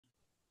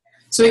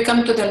So we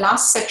come to the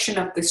last section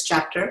of this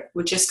chapter,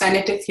 which is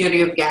kinetic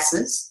theory of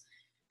gases.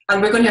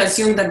 And we're going to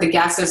assume that the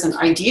gas is an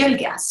ideal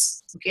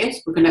gas. Okay,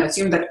 so we're going to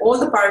assume that all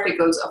the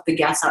particles of the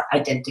gas are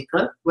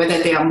identical,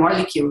 whether they are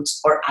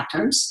molecules or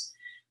atoms.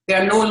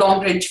 There are no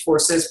long-range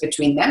forces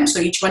between them.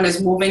 So each one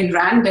is moving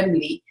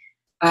randomly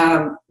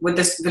with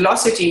this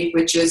velocity,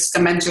 which is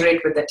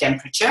commensurate with the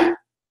temperature.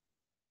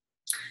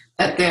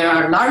 That there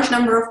are a large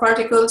number of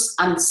particles,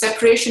 and the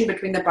separation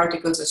between the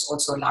particles is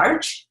also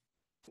large.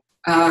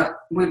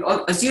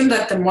 We'll assume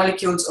that the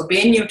molecules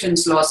obey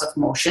Newton's laws of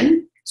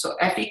motion. So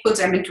F equals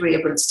m into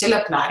a will still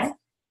apply.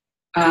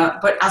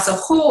 But as a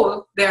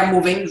whole, they are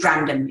moving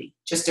randomly,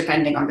 just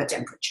depending on the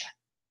temperature.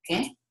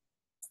 Okay.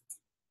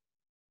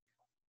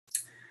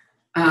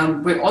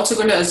 We're also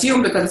going to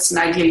assume, because it's an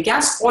ideal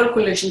gas, all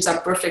collisions are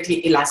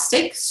perfectly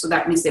elastic. So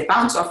that means they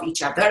bounce off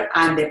each other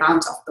and they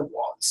bounce off the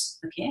walls.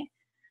 Okay.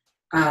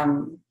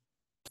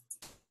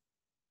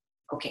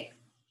 Okay.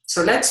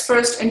 So let's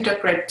first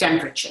interpret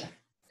temperature.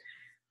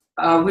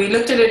 We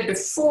looked at it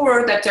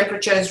before that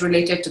temperature is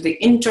related to the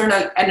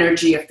internal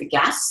energy of the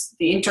gas.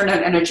 The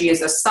internal energy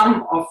is a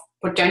sum of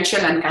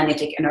potential and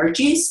kinetic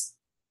energies.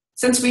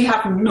 Since we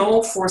have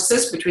no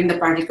forces between the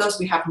particles,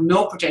 we have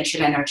no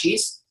potential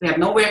energies. We have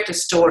nowhere to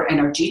store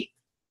energy,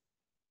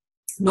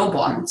 no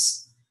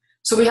bonds.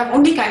 So we have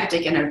only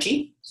kinetic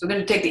energy. So we're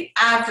going to take the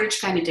average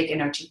kinetic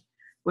energy,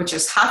 which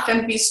is half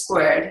mv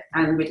squared,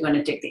 and we're going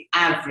to take the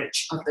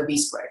average of the v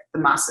squared. The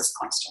mass is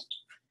constant.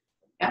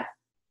 Yeah,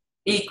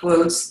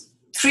 equals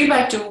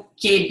 3/2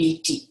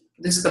 kBt.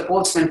 This is the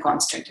Boltzmann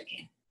constant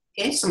again.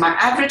 Okay, so my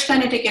average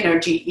kinetic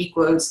energy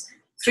equals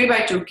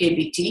 3/2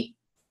 kBt,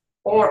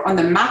 or on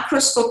the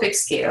macroscopic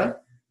scale,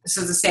 this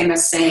is the same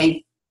as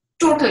saying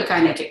total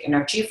kinetic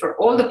energy for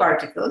all the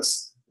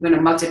particles. We're going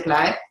to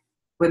multiply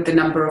with the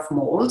number of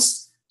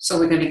moles. So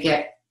we're going to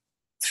get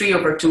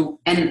 3/2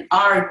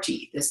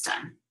 nRT this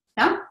time.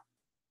 Yeah?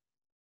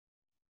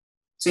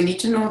 So you need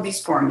to know these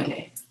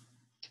formulae.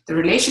 The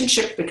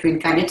relationship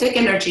between kinetic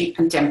energy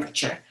and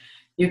temperature.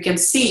 You can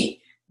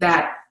see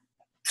that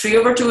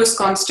 3/2 is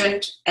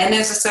constant, n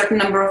is a certain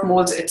number of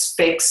moles, it's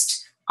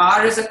fixed,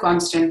 r is a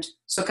constant,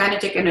 so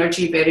kinetic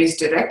energy varies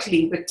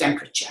directly with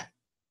temperature.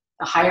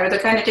 The higher the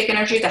kinetic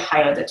energy, the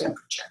higher the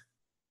temperature.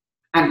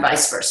 And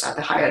vice versa,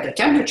 the higher the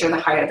temperature,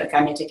 the higher the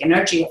kinetic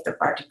energy of the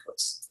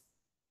particles.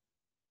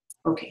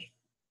 Okay,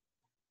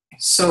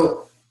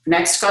 so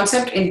next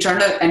concept,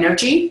 internal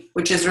energy,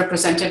 which is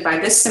represented by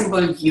this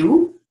symbol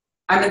U,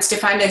 and it's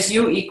defined as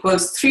U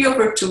equals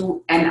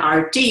 3/2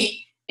 nRT.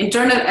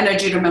 Internal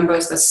energy, remember,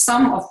 is the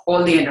sum of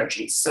all the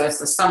energies. So it's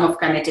the sum of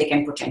kinetic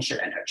and potential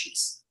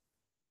energies.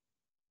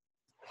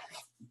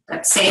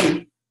 That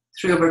same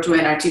 3/2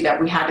 nRT that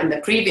we had in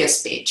the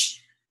previous page.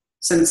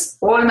 Since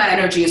all my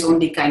energy is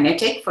only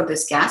kinetic for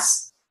this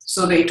gas,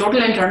 so the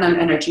total internal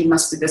energy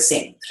must be the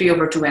same,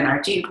 3/2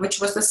 nRT,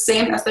 which was the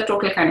same as the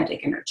total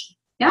kinetic energy.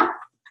 Yeah?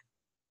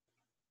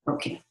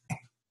 Okay.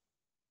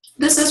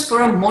 This is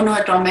for a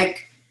monoatomic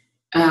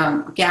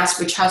gas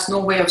which has no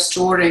way of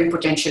storing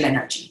potential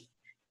energy.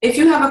 If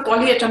you have a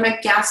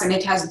polyatomic gas and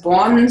it has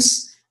bonds,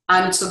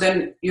 and so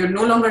then you're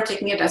no longer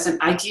taking it as an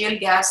ideal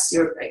gas,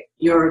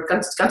 you're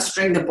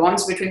considering the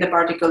bonds between the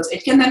particles,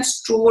 it can then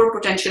store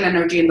potential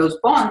energy in those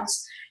bonds,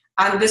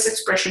 and this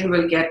expression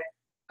will get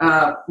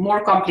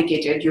more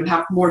complicated. You'll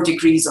have more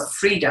degrees of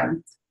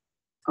freedom.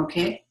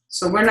 Okay,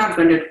 so we're not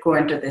going to go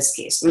into this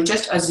case. We'll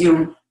just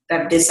assume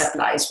that this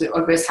applies. We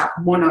always have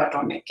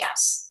monoatomic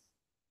gas.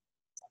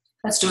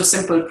 Let's do a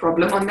simple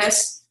problem on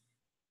this.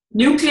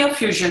 Nuclear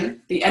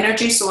fusion, the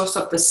energy source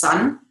of the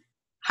sun,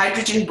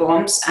 hydrogen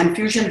bombs, and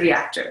fusion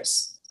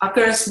reactors,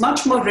 occurs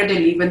much more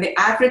readily when the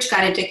average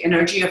kinetic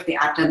energy of the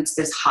atoms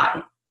is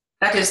high.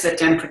 That is, the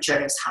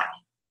temperature is high.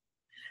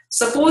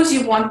 Suppose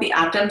you want the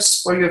atoms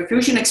for your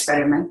fusion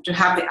experiment to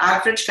have the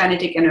average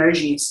kinetic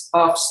energies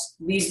of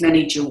these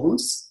many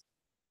joules.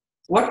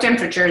 What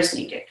temperature is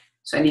needed?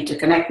 So I need to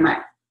connect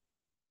my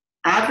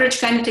average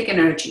kinetic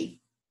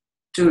energy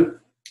to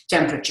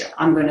temperature.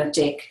 I'm going to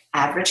take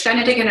average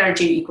kinetic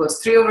energy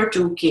equals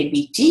 3/2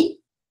 kBt.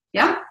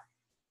 Yeah?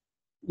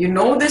 You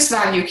know this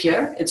value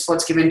here. It's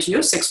what's given to you,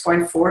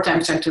 6.4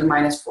 times 10 to the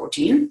minus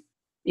 14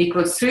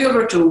 equals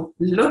 3/2.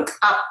 Look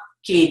up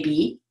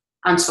kb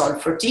and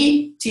solve for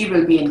T. T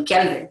will be in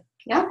Kelvin.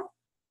 Yeah?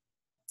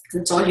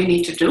 That's all you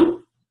need to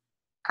do.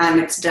 And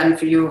it's done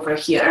for you over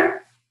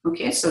here.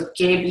 Okay, so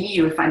kb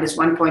you will find is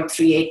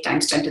 1.38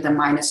 times 10 to the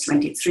minus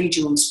 23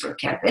 joules per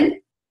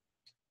Kelvin.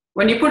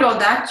 When you put all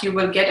that, you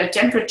will get a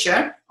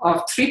temperature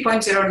of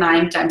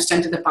 3.09 times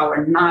 10 to the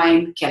power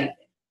 9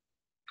 Kelvin.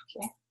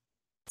 Okay.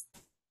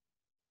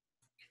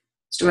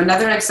 Let's do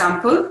another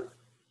example.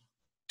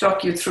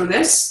 Talk you through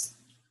this.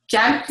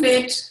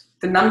 Calculate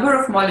the number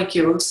of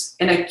molecules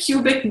in a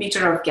cubic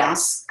meter of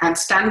gas at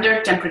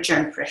standard temperature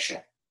and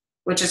pressure,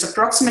 which is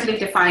approximately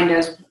defined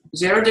as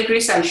 0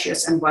 degrees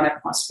Celsius and 1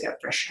 atmosphere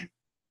pressure.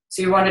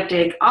 So you want to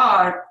take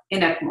R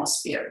in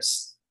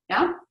atmospheres.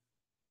 Yeah?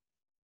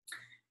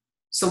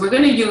 So we're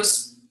going to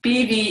use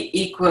PV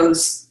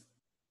equals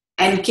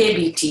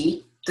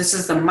NKBT this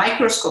is the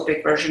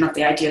microscopic version of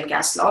the ideal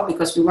gas law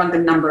because we want the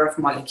number of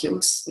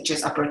molecules, which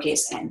is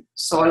uppercase N.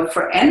 Solve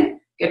for N,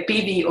 get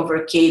PV over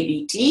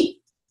KBT.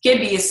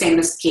 KB is same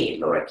as K,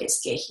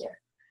 lowercase k here.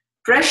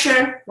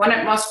 Pressure, 1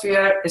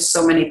 atmosphere is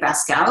so many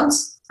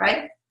pascals,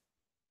 right?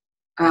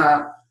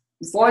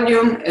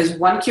 Volume is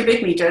 1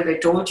 cubic meter, they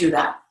told you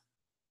that.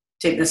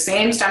 Take the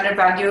same standard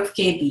value of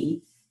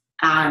KB,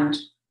 and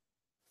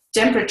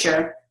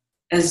temperature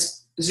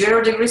is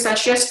 0 degrees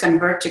Celsius,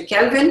 convert to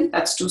Kelvin,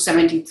 that's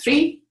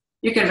 273.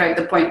 You can write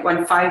the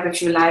 0.15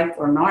 if you like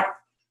or not.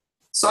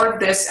 Solve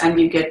this and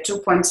you get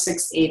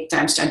 2.68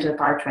 times 10 to the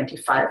power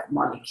 25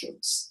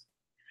 molecules.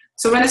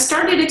 So when I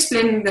started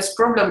explaining this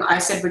problem, I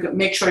said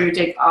make sure you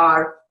take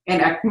R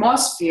in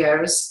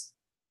atmospheres,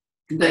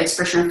 the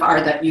expression of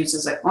R that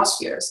uses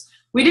atmospheres.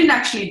 We didn't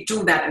actually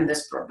do that in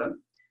this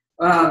problem.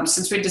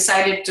 Since we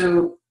decided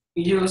to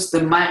use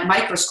the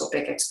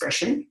microscopic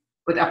expression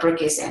with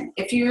uppercase N.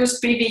 If you use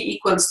PV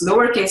equals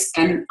lowercase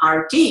n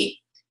RT,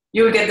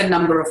 you'll get the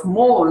number of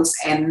moles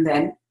N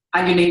then,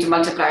 and you need to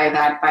multiply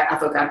that by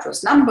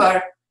Avogadro's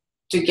number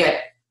to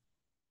get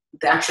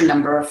the actual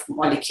number of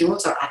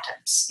molecules or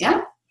atoms,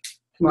 yeah?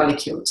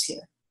 Molecules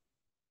here.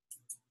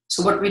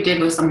 So what we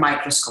did was the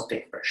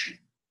microscopic version.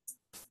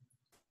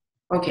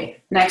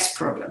 Okay, next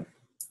problem.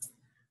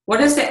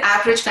 What is the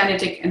average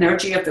kinetic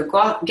energy of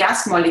the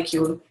gas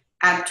molecule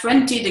at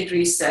 20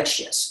 degrees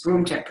Celsius,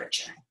 room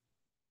temperature?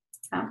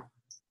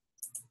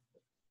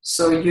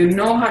 So you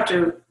know how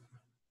to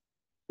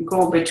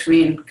go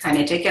between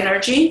kinetic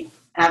energy,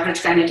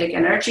 average kinetic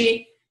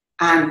energy,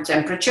 and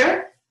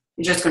temperature.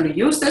 You're just going to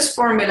use this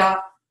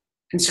formula.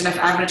 Instead of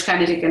average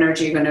kinetic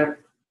energy, you're going to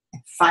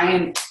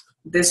find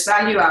this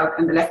value out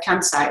on the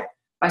left-hand side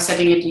by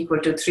setting it equal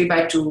to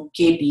 3/2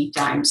 kb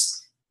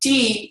times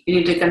T. You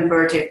need to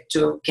convert it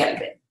to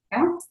Kelvin.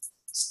 Yeah?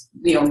 It's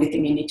the only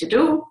thing you need to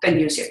do. Then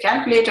use your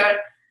calculator.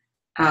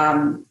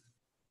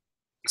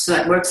 So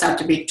that works out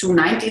to be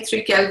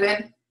 293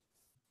 Kelvin.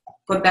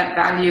 Put that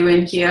value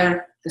in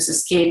here. This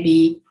is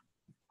kb,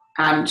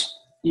 and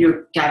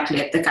you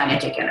calculate the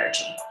kinetic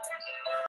energy.